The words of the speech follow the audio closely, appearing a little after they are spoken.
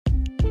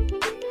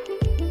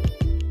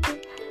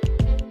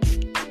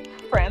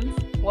friends.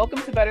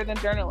 Welcome to Better Than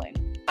Journaling.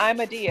 I'm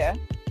Adia.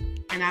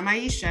 And I'm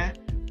Aisha.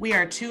 We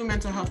are two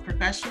mental health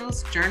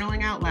professionals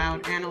journaling out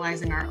loud,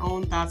 analyzing our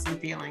own thoughts and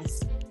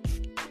feelings.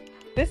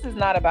 This is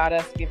not about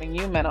us giving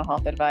you mental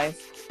health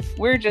advice.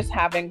 We're just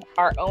having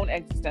our own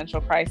existential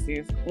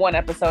crises, one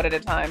episode at a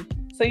time,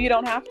 so you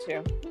don't have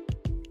to.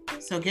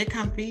 So get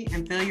comfy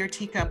and fill your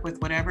teacup with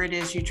whatever it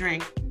is you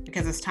drink,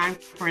 because it's time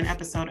for an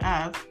episode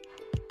of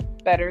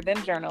Better Than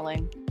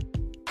Journaling.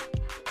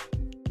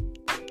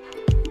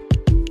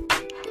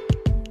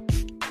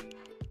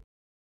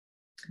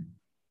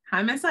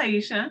 Hi, Miss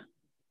Aisha.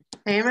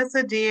 Hey, Miss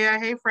Adia.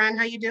 Hey, friend.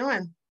 How you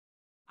doing?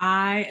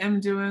 I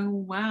am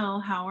doing well.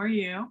 How are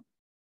you?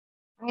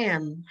 I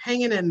am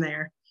hanging in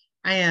there.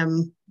 I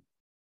am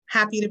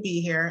happy to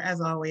be here, as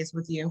always,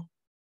 with you.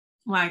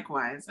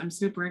 Likewise. I'm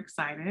super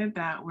excited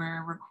that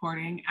we're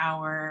recording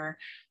our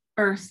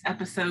first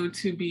episode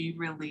to be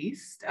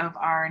released of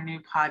our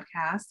new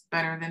podcast,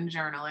 Better Than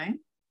Journaling.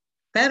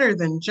 Better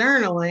Than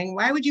Journaling?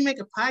 Why would you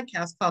make a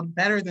podcast called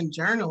Better Than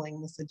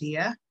Journaling, Miss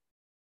Adia?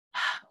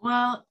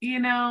 Well,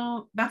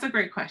 that's a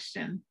great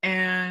question.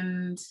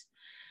 And,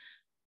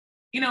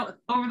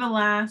 over the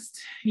last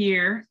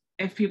year,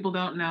 if people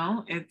don't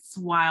know, it's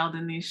wild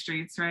in these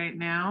streets right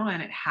now.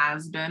 And it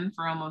has been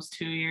for almost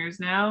 2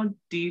 years now,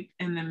 deep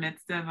in the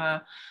midst of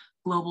a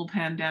global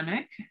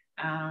pandemic.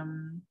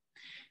 Wild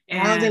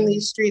in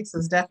these streets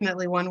is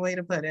definitely one way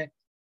to put it.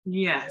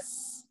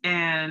 Yes.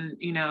 And,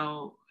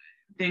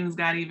 things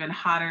got even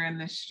hotter in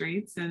the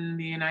streets in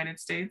the United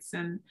States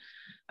and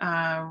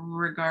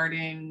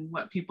regarding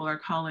what people are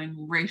calling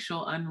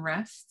racial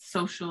unrest,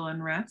 social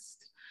unrest.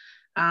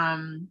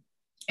 And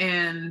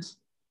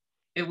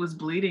it was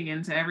bleeding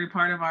into every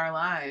part of our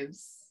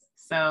lives.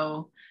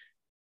 So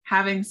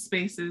having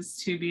spaces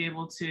to be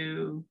able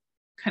to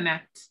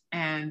connect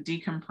and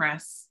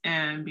decompress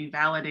and be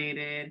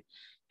validated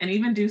and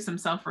even do some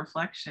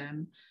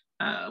self-reflection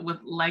with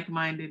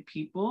like-minded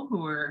people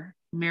who are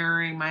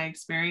mirroring my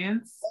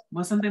experience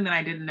was something that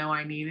I didn't know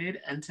I needed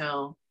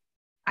until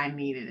I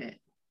needed it.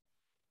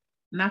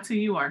 And that's who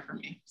you are for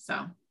me.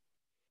 So.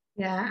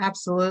 Yeah,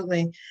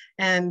 absolutely.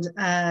 And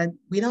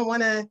we don't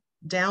want to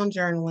down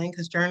journaling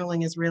because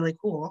journaling is really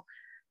cool.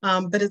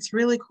 But it's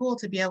really cool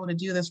to be able to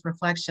do this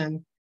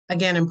reflection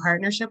again in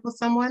partnership with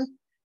someone,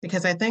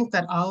 because I think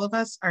that all of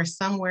us are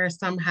somewhere,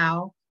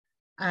 somehow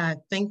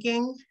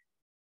thinking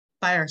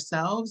by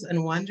ourselves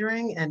and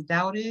wondering and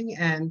doubting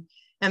and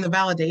the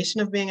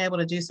validation of being able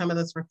to do some of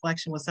this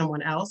reflection with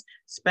someone else,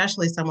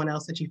 especially someone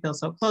else that you feel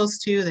so close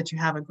to, that you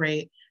have a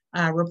great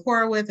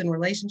rapport with and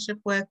relationship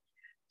with,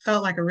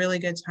 felt like a really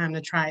good time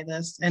to try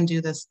this and do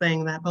this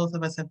thing that both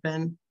of us have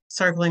been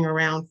circling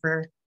around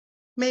for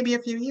maybe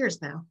a few years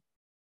now.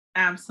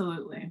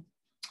 Absolutely.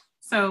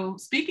 So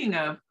speaking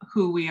of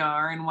who we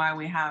are and why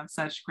we have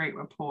such great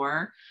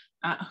rapport,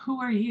 who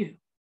are you?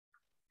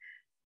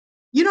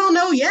 You don't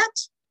know yet?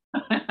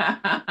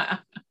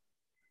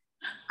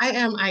 I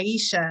am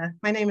Aisha.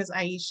 My name is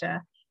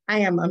Aisha. I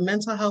am a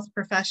mental health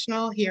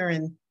professional here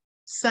in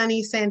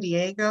sunny San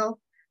Diego.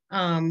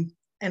 And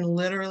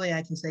literally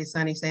I can say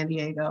sunny San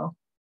Diego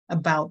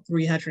about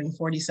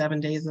 347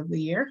 days of the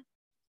year.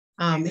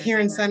 Here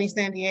in sunny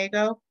San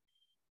Diego,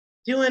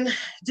 doing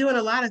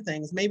a lot of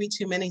things, maybe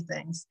too many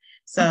things.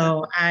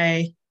 So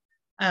I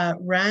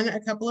run a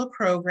couple of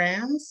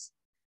programs.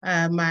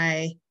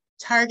 My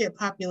target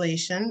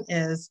population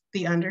is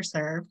the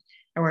underserved.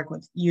 I work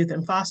with youth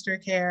in foster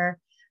care.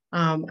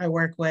 I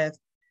work with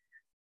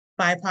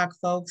BIPOC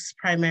folks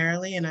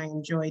primarily, and I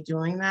enjoy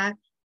doing that.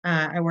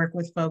 I work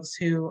with folks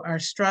who are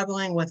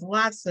struggling with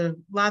lots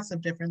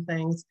of different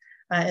things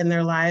in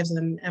their lives,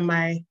 and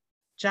my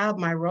job,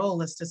 my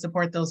role is to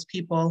support those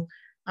people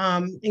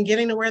in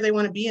getting to where they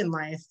want to be in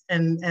life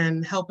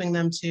and helping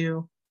them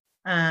to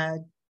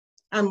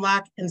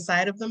unlock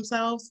inside of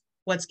themselves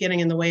what's getting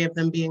in the way of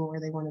them being where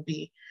they want to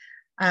be.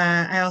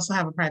 I also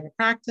have a private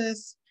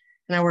practice,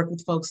 and I work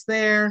with folks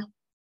there.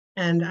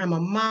 And I'm a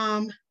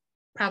mom.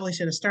 Probably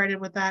should have started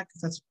with that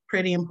because that's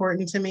pretty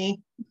important to me.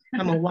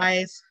 I'm a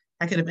wife.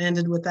 I could have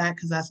ended with that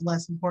because that's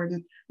less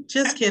important.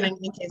 Just kidding,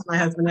 in case my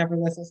husband ever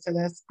listens to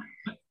this.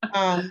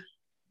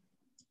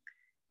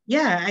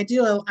 Yeah, I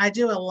do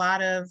a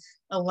lot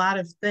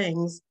of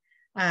things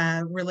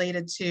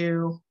related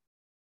to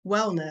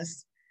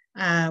wellness.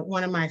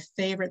 One of my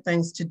favorite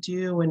things to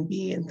do and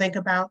be and think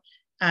about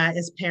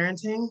is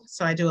parenting.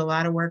 So I do a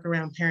lot of work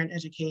around parent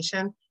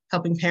education,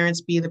 helping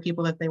parents be the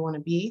people that they want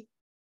to be.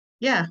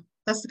 Yeah,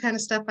 that's the kind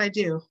of stuff I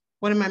do.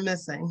 What am I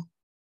missing?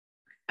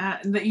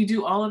 That you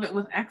do all of it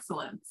with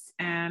excellence.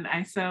 And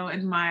I so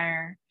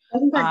admire.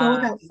 Doesn't that go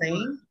without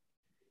saying?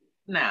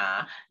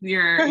 Nah,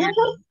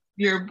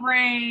 your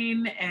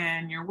brain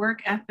and your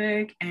work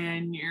ethic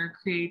and your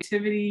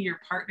creativity, your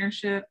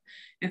partnership,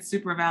 it's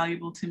super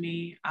valuable to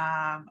me.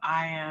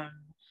 I am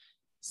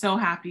so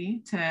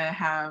happy to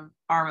have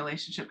our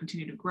relationship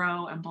continue to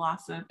grow and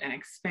blossom and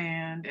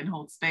expand and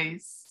hold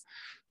space.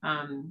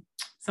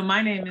 So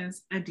my name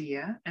is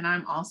Adia, and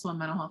I'm also a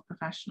mental health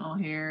professional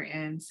here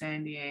in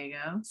San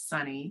Diego,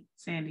 sunny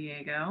San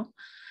Diego.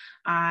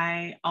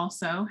 I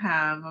also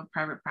have a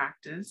private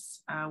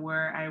practice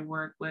where I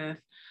work with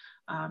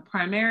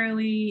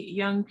primarily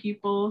young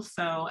people,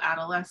 so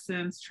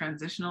adolescents,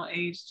 transitional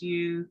aged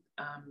youth,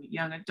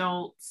 young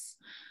adults.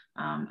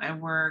 I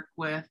work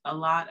with a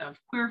lot of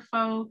queer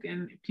folk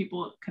and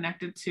people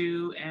connected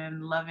to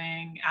and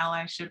loving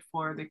allyship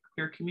for the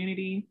queer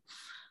community.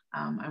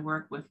 I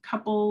work with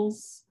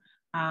couples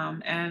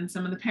and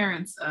some of the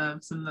parents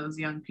of some of those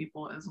young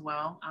people as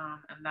well,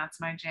 and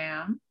that's my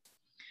jam.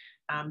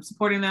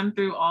 Supporting them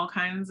through all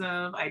kinds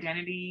of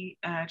identity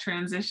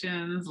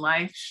transitions,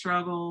 life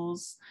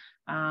struggles,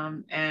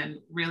 and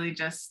really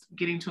just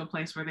getting to a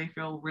place where they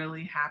feel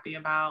really happy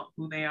about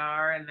who they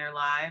are and their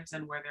lives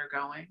and where they're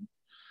going.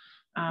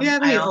 Do you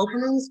have any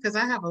openings? Because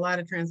I have a lot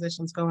of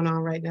transitions going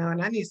on right now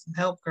and I need some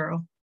help,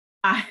 girl.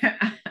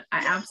 I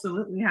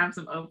absolutely have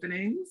some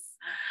openings.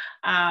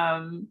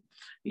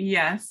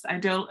 Yes, I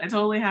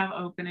totally have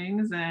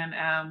openings,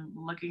 and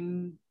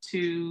looking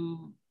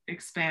to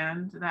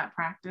expand that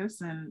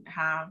practice and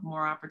have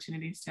more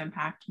opportunities to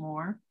impact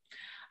more.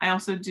 I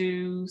also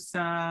do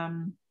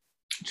some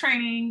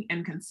training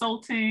and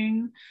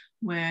consulting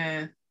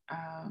with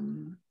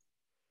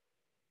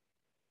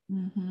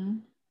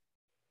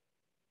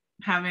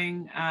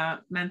having a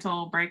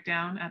mental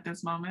breakdown at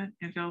this moment.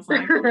 It feels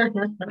like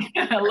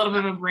a little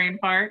bit of a brain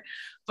fart,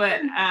 but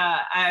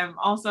I'm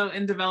also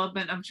in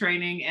development of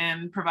training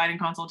and providing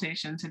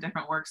consultation to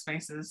different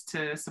workspaces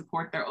to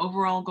support their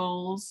overall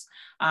goals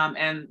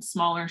and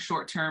smaller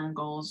short-term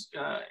goals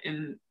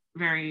in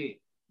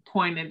very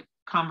pointed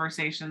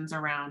conversations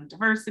around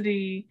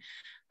diversity,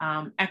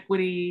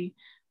 equity,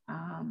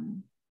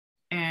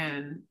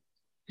 and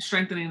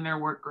strengthening their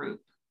work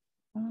group.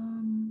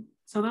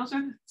 So those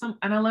are some,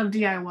 and I love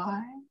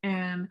DIY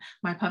and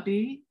my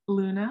puppy,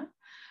 Luna.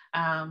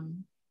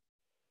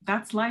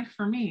 That's life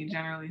for me,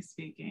 generally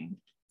speaking.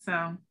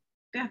 So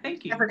yeah,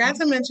 thank you. I forgot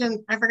to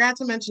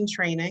mention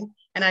training.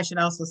 And I should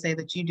also say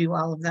that you do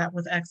all of that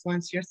with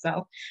excellence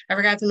yourself. I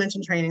forgot to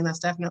mention training. That's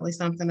definitely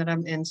something that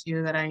I'm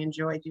into, that I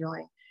enjoy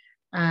doing.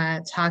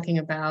 Talking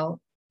about,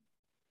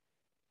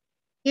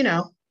 you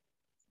know,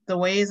 the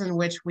ways in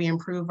which we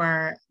improve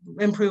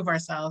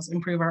ourselves,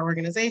 improve our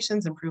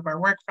organizations, improve our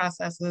work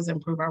processes,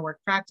 improve our work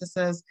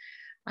practices,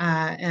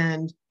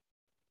 and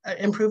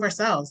improve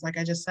ourselves, like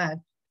I just said.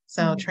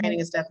 So training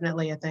is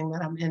definitely a thing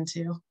that I'm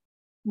into.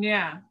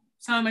 Yeah.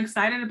 So I'm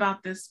excited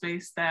about this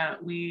space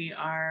that we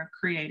are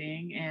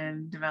creating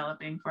and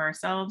developing for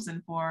ourselves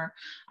and for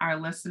our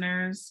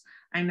listeners.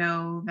 I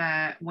know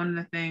that one of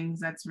the things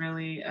that's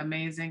really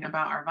amazing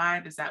about our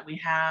vibe is that we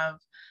have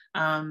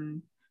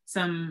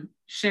some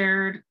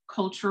shared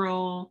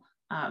cultural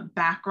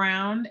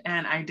background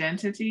and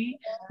identity.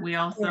 We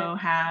also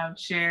have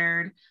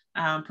shared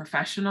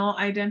professional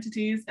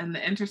identities, and the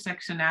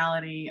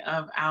intersectionality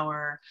of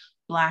our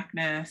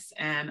Blackness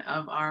and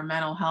of our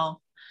mental health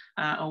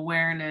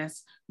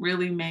awareness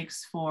really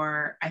makes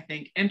for, I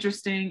think,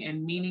 interesting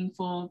and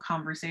meaningful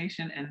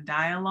conversation and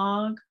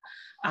dialogue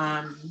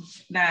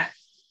that,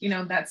 you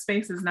know, that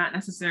space is not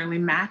necessarily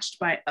matched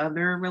by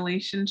other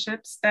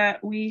relationships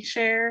that we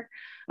share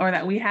or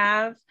that we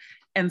have.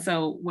 And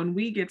so when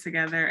we get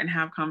together and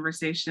have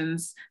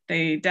conversations,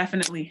 they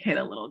definitely hit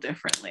a little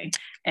differently.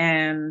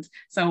 And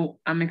so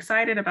I'm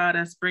excited about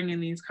us bringing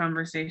these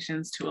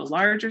conversations to a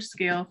larger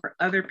scale for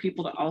other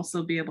people to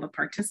also be able to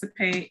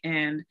participate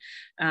and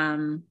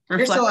reflect.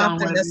 You're so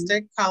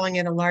optimistic calling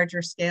it a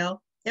larger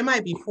scale. It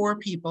might be 4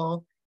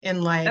 people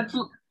in like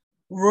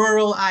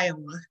rural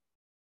Iowa.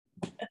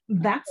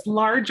 That's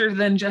larger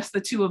than just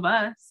the 2 of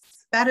us.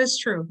 That is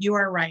true. You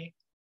are right.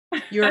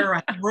 You're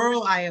right.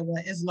 Rural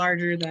Iowa is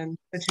larger than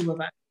the 2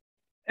 of us.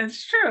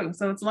 It's true.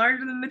 So it's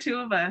larger than the 2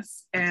 of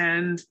us.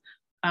 And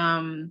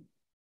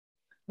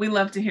we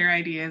love to hear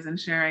ideas and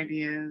share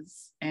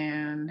ideas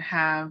and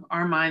have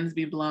our minds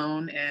be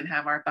blown and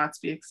have our thoughts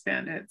be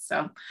expanded.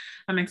 So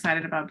I'm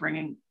excited about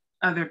bringing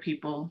other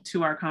people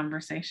to our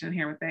conversation and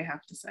hear what they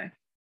have to say.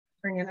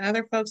 Bringing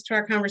other folks to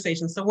our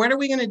conversation. So what are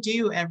we going to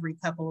do every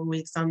couple of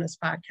weeks on this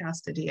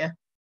podcast, Adia?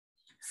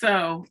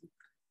 So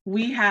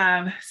we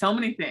have so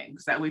many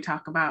things that we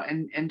talk about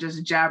and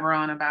just jabber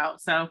on about.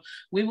 So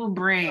we will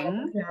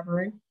bring,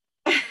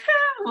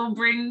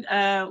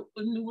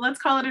 let's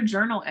call it a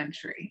journal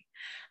entry.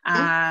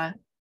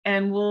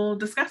 And we'll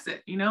discuss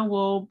it. You know,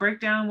 we'll break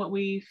down what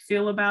we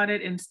feel about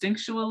it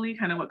instinctually,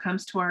 kind of what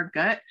comes to our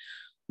gut.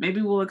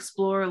 Maybe we'll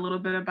explore a little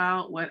bit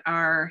about what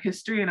our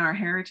history and our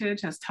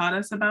heritage has taught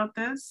us about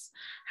this,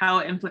 how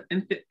it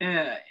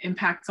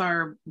impacts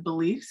our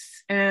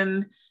beliefs,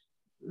 and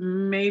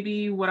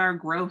maybe what our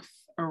growth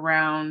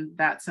around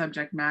that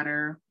subject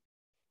matter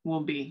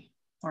will be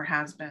or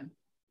has been.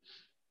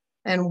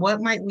 And what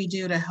might we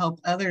do to help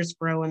others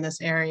grow in this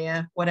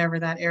area, whatever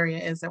that area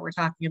is that we're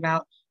talking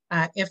about,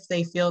 if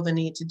they feel the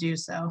need to do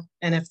so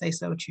and if they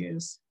so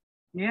choose?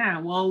 Yeah,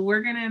 well,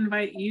 we're going to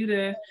invite you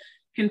to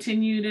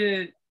continue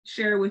to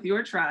share with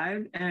your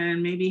tribe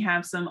and maybe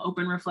have some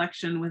open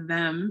reflection with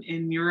them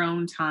in your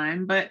own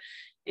time. But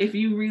if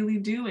you really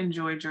do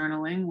enjoy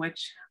journaling,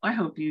 which I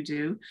hope you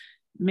do,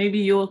 maybe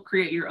you'll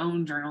create your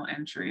own journal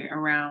entry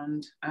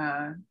around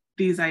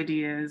these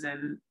ideas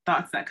and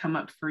thoughts that come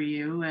up for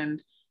you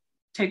and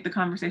take the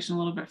conversation a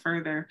little bit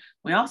further.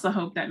 We also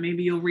hope that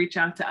maybe you'll reach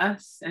out to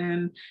us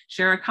and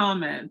share a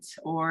comment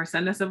or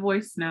send us a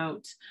voice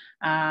note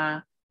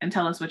and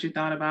tell us what you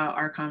thought about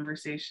our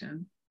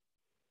conversation.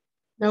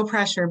 No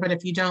pressure, but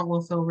if you don't,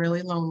 we'll feel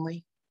really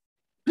lonely.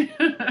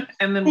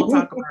 And then we'll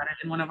talk about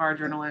it in one of our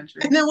journal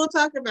entries. And then we'll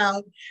talk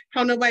about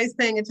how nobody's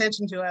paying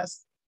attention to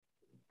us.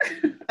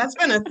 That's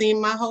been a theme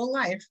my whole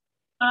life.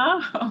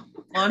 Oh, well,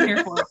 I'm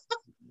here for it.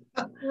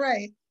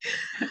 Right.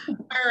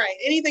 All right.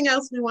 Anything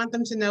else we want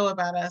them to know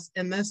about us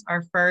in this,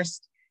 our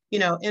first,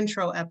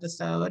 intro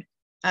episode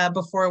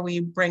before we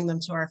bring them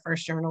to our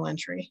first journal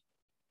entry?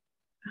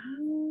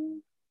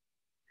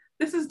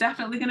 This is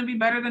definitely going to be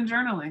better than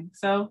journaling.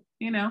 So,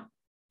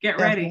 get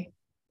ready.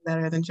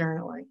 Better than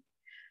journaling.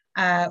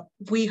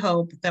 We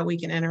hope that we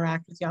can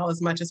interact with y'all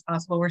as much as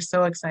possible. We're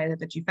so excited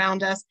that you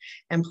found us,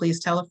 and please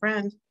tell a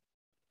friend.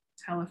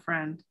 Tell a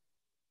friend.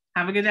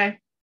 Have a good day.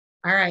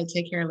 All right.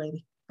 Take care,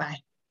 lady. Bye.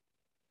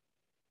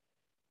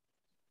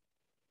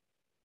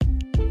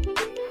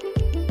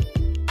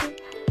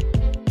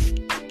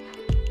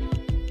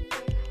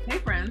 Hey,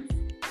 friends.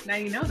 Now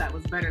you know that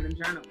was better than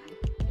journaling.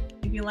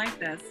 If you like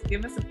this,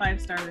 give us a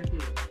 5-star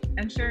review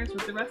and share us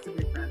with the rest of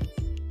your friends.